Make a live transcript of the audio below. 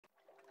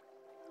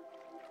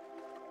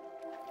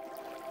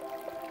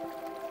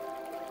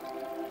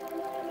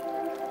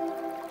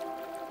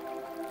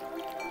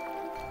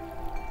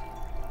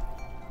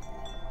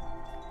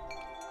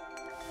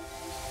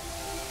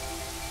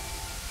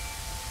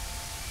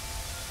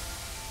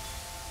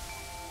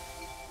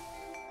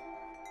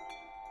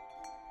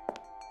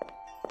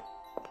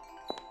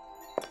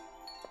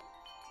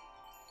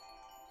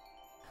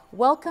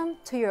Welcome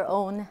to your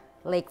own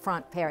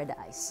lakefront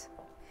paradise.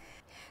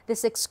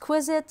 This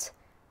exquisite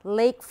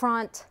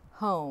lakefront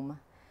home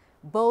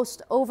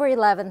boasts over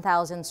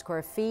 11,000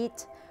 square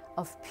feet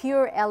of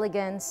pure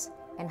elegance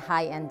and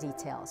high-end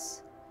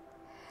details.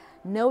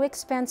 No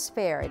expense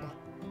spared,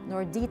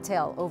 nor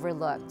detail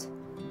overlooked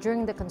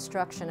during the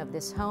construction of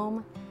this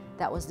home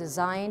that was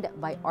designed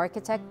by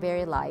architect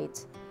Barry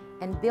Light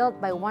and built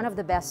by one of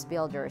the best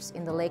builders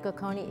in the Lake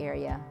Oconee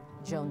area,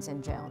 Jones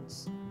 &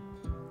 Jones.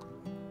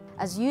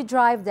 As you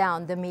drive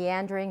down the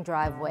meandering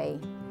driveway,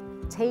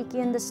 take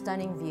in the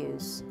stunning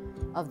views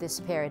of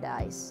this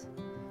paradise.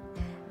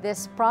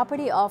 This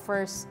property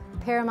offers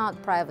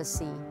paramount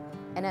privacy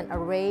and an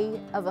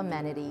array of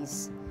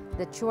amenities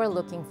that you are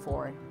looking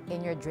for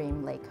in your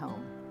dream lake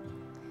home.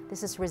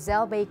 This is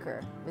Riezl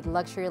Baker with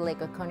Luxury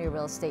Lake Oconee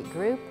Real Estate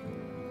Group,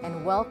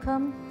 and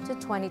welcome to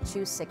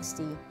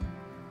 2260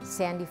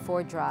 Sandy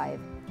Ford Drive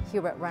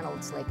here at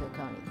Reynolds Lake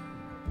Oconee.